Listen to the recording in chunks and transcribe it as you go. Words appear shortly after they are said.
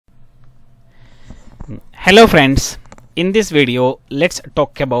Hello friends, in this video let's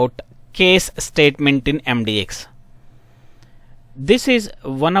talk about case statement in MDX. This is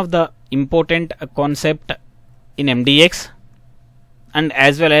one of the important concept in MDX and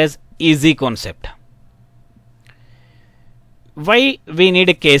as well as easy concept. Why we need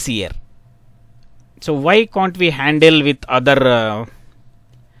a case here? So why can't we handle with other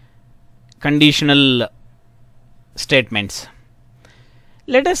conditional statements?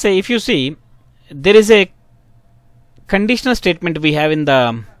 Let us say, if you see, there is a conditional statement we have in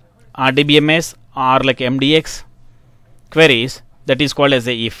the RDBMS or like MDX queries that is called as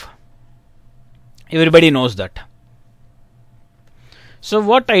a if. Everybody knows that. So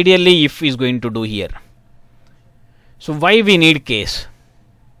what ideally if is going to do here? So why we need case?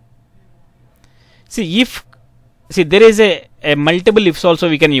 See, there is a multiple ifs also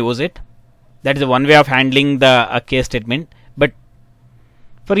we can use it. That is one way of handling the case statement. But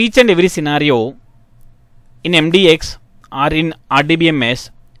for each and every scenario in MDX or in RDBMS,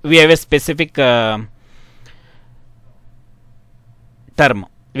 we have a specific term.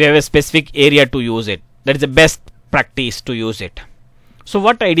 We have a specific area to use it. That is the best practice to use it. So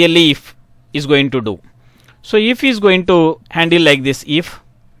what ideally if is going to do? So if is going to handle like this: if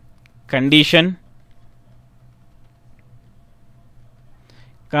condition,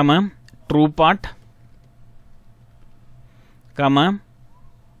 comma, true part, comma,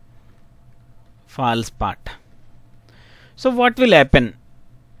 false part. So what will happen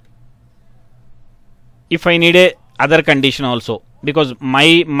if I need a other condition also? Because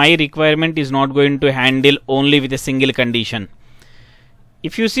my requirement is not going to handle only with a single condition.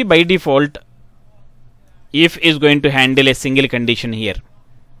 If you see, by default if is going to handle a single condition here.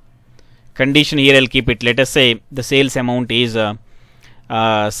 Condition here I'll keep it. Let us say the sales amount is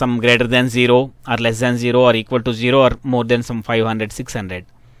some greater than 0 or less than 0 or equal to 0 or more than some 500, 600.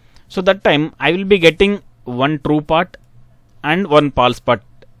 So that time I will be getting one true part and one false part.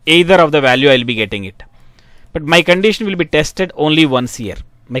 Either of the value I will be getting it. But my condition will be tested only once here.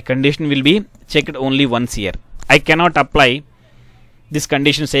 My condition will be checked only once here. I cannot apply this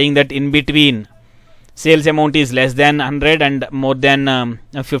condition saying that in between sales amount is less than 100 and more than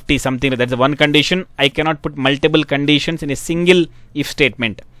 50 something. That's the one condition. I cannot put multiple conditions in a single if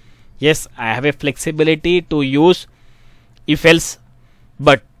statement. Yes, I have a flexibility to use if else,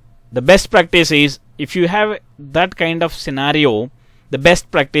 but the best practice is, if you have that kind of scenario, the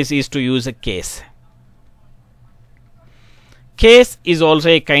best practice is to use a case. Case is also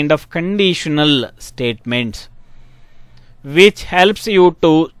a kind of conditional statement which helps you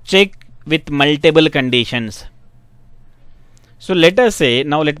to check with multiple conditions. So let us say,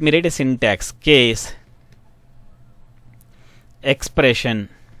 now let me write a syntax: case, expression.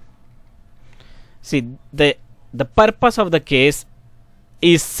 See, the purpose of the case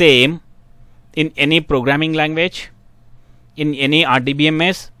is same in any programming language, in any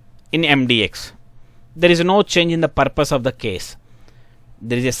RDBMS, in MDX. There is no change in the purpose of the case.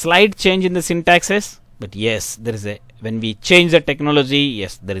 There is a slight change in the syntaxes, but yes, there is a, when we change the technology,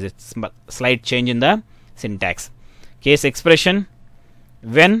 yes, there is a slight change in the syntax. Case expression,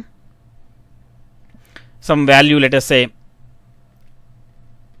 when some value, let us say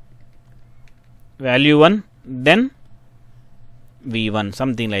value 1, then v1,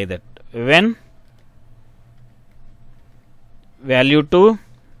 something like that. When value 2,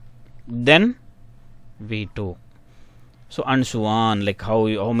 then v2. So and so on, like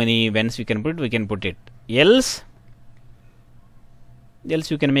how many whens we can put it. Else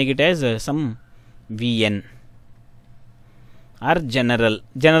you can make it as some vn or general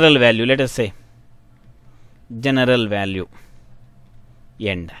value. Let us say general value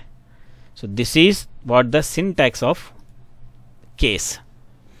end. So this is what the syntax of case.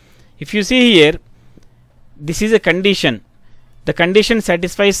 If you see here, this is a condition. The condition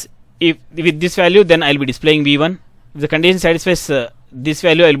satisfies if with this value, then I will be displaying v1. If the condition satisfies this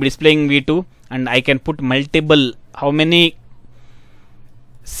value, I will be displaying v2, and I can put multiple, how many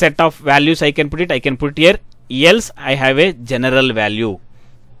set of values I can put it, I can put here. Else I have a general value.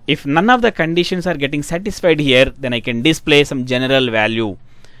 If none of the conditions are getting satisfied here, then I can display some general value,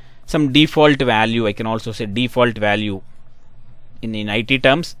 some default value. I can also say default value. In IT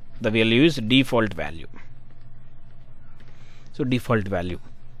terms, the value is default value. So default value.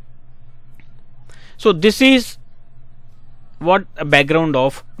 So this is what a background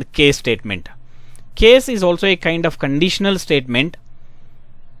of the case statement. Case is also a kind of conditional statement.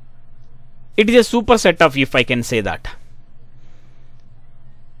 It is a superset of if, I can say that.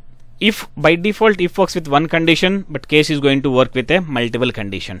 If by default if works with one condition, but case is going to work with a multiple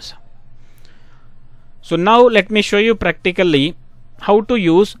conditions. So now let me show you practically how to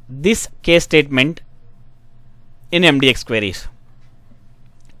use this case statement in MDX queries.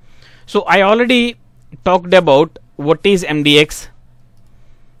 So I already talked about what is MDX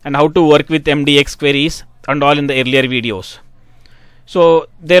and how to work with MDX queries and all in the earlier videos. So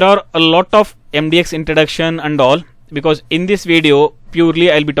there are a lot of MDX introduction and all, because in this video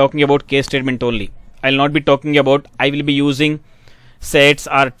purely I'll be talking about case statement only. I'll not be talking about, I will be using sets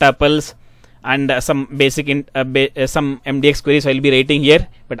or tuples and some basic some MDX queries I'll be writing here,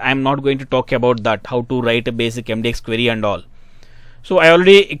 but I'm not going to talk about that, how to write a basic MDX query and all. So I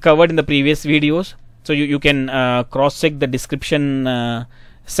already covered in the previous videos, so you can cross check the description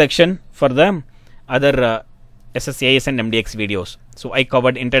section for the other SSAS and MDX videos. So I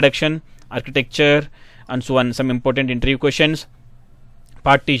covered introduction, architecture and so on, some important interview questions,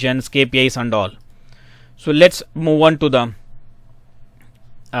 partitions, KPIs and all. So let's move on to the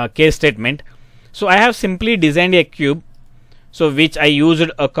case statement. So I have simply designed a cube, so which I used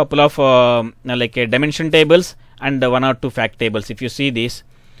a couple of like dimension tables and 1 or 2 fact tables. If you see this,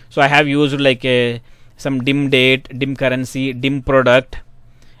 so I have used like some dim date, dim currency, dim product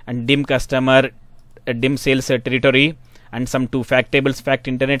and dim customer, dim sales territory, and some 2 fact tables, fact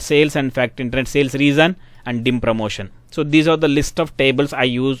internet sales and fact internet sales reason, and dim promotion. So these are the list of tables I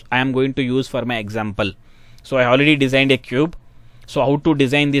am going to use for my example. So I already designed a cube. So how to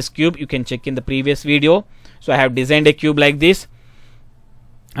design this cube, you can check in the previous video. So I have designed a cube like this,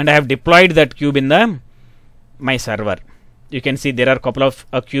 and I have deployed that cube in my server. You can see there are a couple of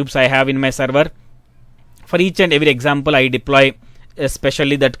cubes I have in my server. For each and every example I deploy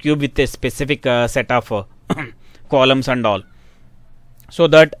especially that cube with a specific set of columns and all, so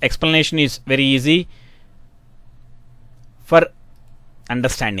that explanation is very easy for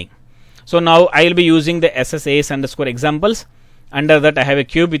understanding. So now I will be using the SSAS underscore examples. Under that I have a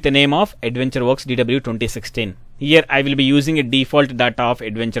cube with the name of AdventureWorks DW 2016. Here I will be using a default data of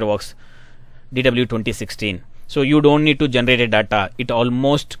AdventureWorks DW 2016. So you don't need to generate a data. It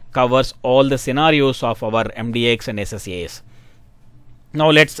almost covers all the scenarios of our MDX and SSAS. Now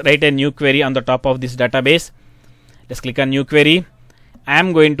let's write a new query on the top of this database. Let's click on new query. I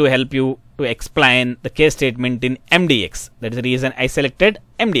am going to help you to explain the case statement in MDX. That is the reason I selected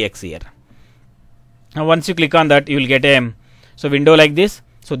MDX here. Now once you click on that, you will get a window like this.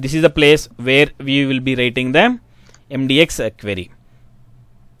 So this is the place where we will be writing the MDX query.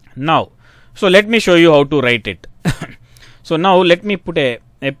 Now, so let me show you how to write it. So now let me put a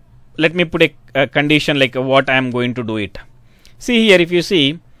condition like what I am going to do it. See here, if you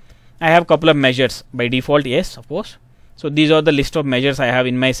see, I have couple of measures by default. Yes, of course. So these are the list of measures I have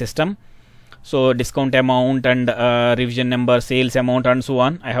in my system. So discount amount and revision number, sales amount and so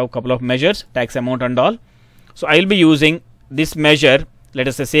on. I have couple of measures, tax amount and all. So I will be using this measure, let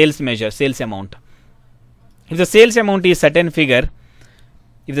us say sales measure, sales amount. If the sales amount is certain figure,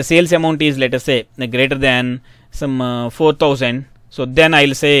 if the sales amount is, let us say, greater than some 4,000, so then I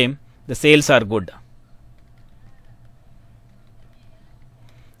will say the sales are good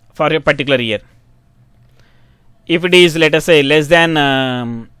for a particular year. If it is, let us say, less than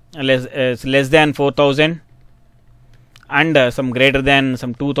 4,000 and some greater than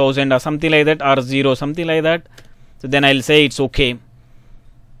some 2,000 or something like that, or 0, something like that, so then I will say it's okay,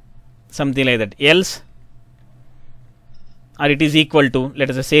 something like that. Else, or it is equal to, let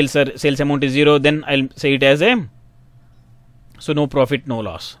us say sales amount is 0, then I will say it as a, so no profit, no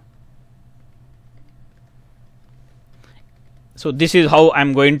loss. So this is how I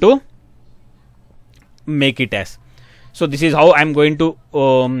am going to make it as. So this is how I am going to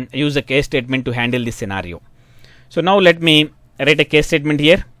use the case statement to handle this scenario. So now let me write a case statement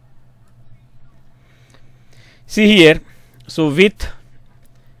here. See here, so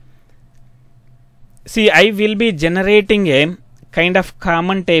I will be generating a kind of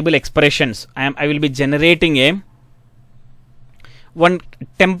common table expressions. I will be generating one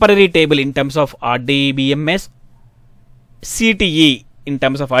temporary table in terms of RDBMS, CTE in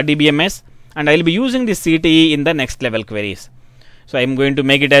terms of RDBMS, and I will be using this CTE in the next level queries. So I am going to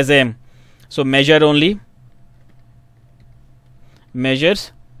make it as a, so measure only,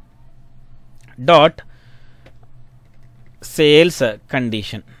 measures dot sales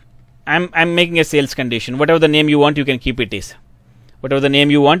condition. I'm making a sales condition. Whatever the name you want, you can keep it is. Whatever the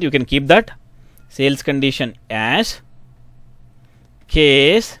name you want, you can keep that. Sales condition as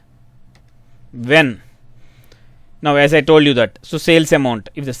case when. Now as I told you that, so sales amount,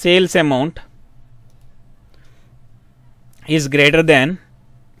 if the sales amount is greater than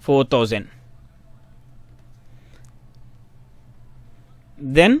 4,000,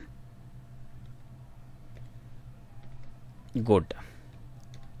 then good.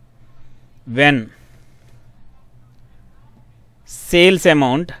 When sales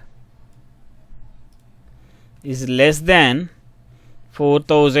amount is less than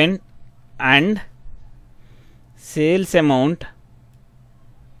 4,000 and sales amount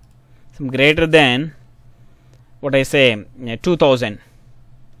some greater than what I say 2,000,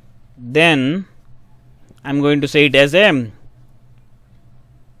 then I'm going to say it as a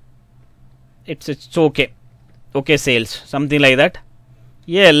it's okay sales, something like that.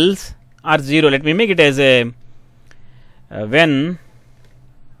 Else or 0, let me make it as a when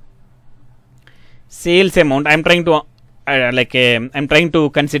sales amount, I'm trying to I'm trying to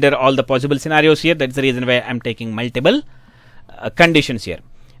consider all the possible scenarios here. That's the reason why I'm taking multiple conditions here.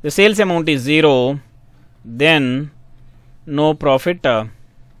 The sales amount is 0, then no profit,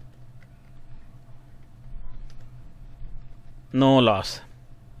 no loss.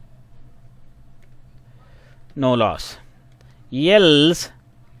 Else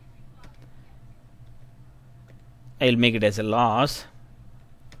I'll make it as a loss.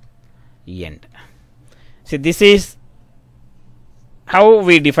 End. See, this is how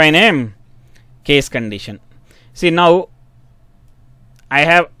we define a case condition. See, now I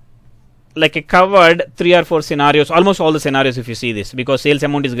have covered 3 or 4 scenarios, almost all the scenarios if you see this, because sales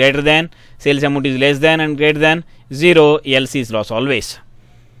amount is greater than, sales amount is less than and greater than 0, else is loss always.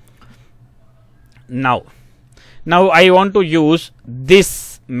 Now I want to use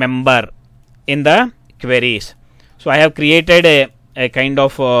this member in the queries. So I have created a kind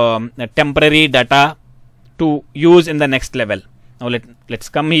of a temporary data to use in the next level. Now let's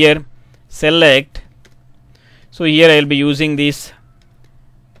come here, select. So here I will be using this.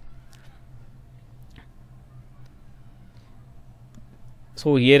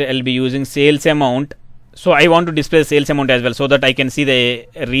 So here I'll be using sales amount. So I want to display sales amount as well, so that I can see the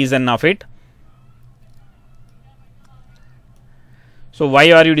reason of it. So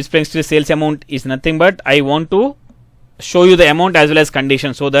why are you displaying still sales amount is nothing but I want to show you the amount as well as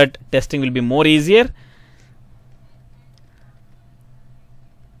condition, so that testing will be more easier.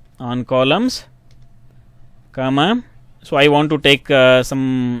 On columns, comma. So I want to take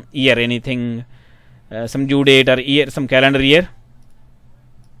some year, anything, some due date or year, some calendar year.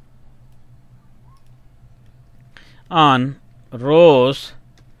 On rows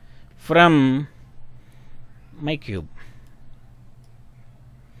from my cube.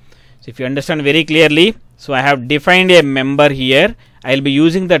 So if you understand very clearly, so I have defined a member here. I will be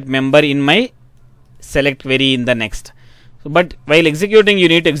using that member in my select query in the next. So, but while executing, you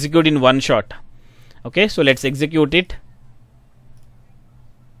need to execute in one shot. Okay, so let's execute it.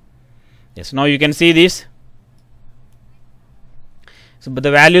 Yes, now you can see this. So, but the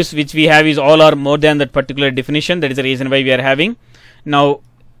values which we have is all are more than that particular definition. That is the reason why we are having. Now,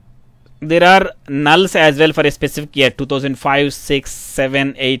 there are nulls as well for a specific year, 2005, 6,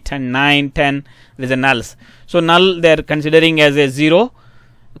 7, 8, and 9, 10. There is a nulls. So null they are considering as a 0.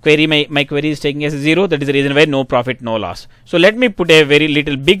 Query my query is taking as a 0. That is the reason why no profit, no loss. So let me put a very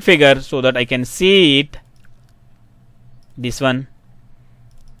little big figure so that I can see it. This one.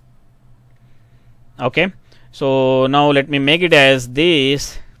 Okay. So now let me make it as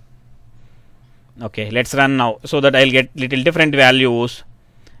this. Okay, let's run now so that I'll get little different values.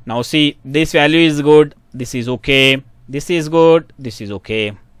 Now see, this value is good, this is okay, this is good, this is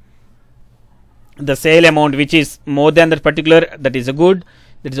okay. The sale amount which is more than that particular, that is a good,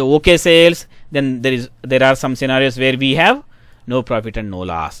 that is a okay sales. Then there are some scenarios where we have no profit and no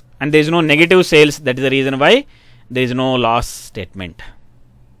loss, and there is no negative sales. That is the reason why there is no loss statement.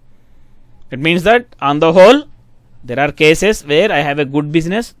 It means that on the whole there are cases where I have a good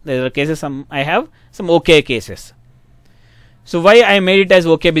business, there are cases I have some okay cases. So why I made it as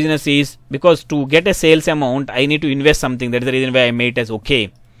okay business is because to get a sales amount I need to invest something. That is the reason why I made it as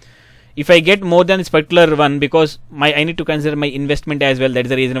okay. If I get more than this particular one, because I need to consider my investment as well. That is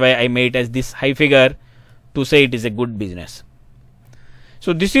the reason why I made it as this high figure to say it is a good business.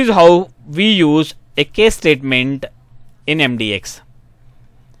 So this is how we use a case statement in MDX.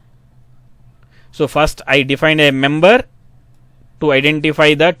 So first I define a member to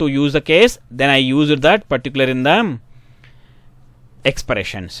identify that, to use the case. Then I use that particular in the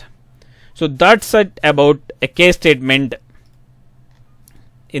expressions. So that's it about a case statement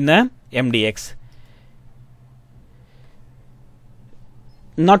in the MDX.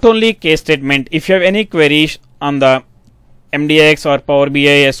 Not only case statement, if you have any queries on the MDX or Power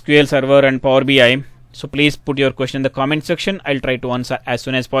BI, SQL Server and Power BI, so please put your question in the comment section. I'll try to answer as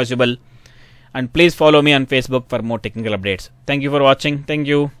soon as possible. And please follow me on Facebook for more technical updates. Thank you for watching. Thank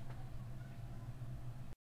you.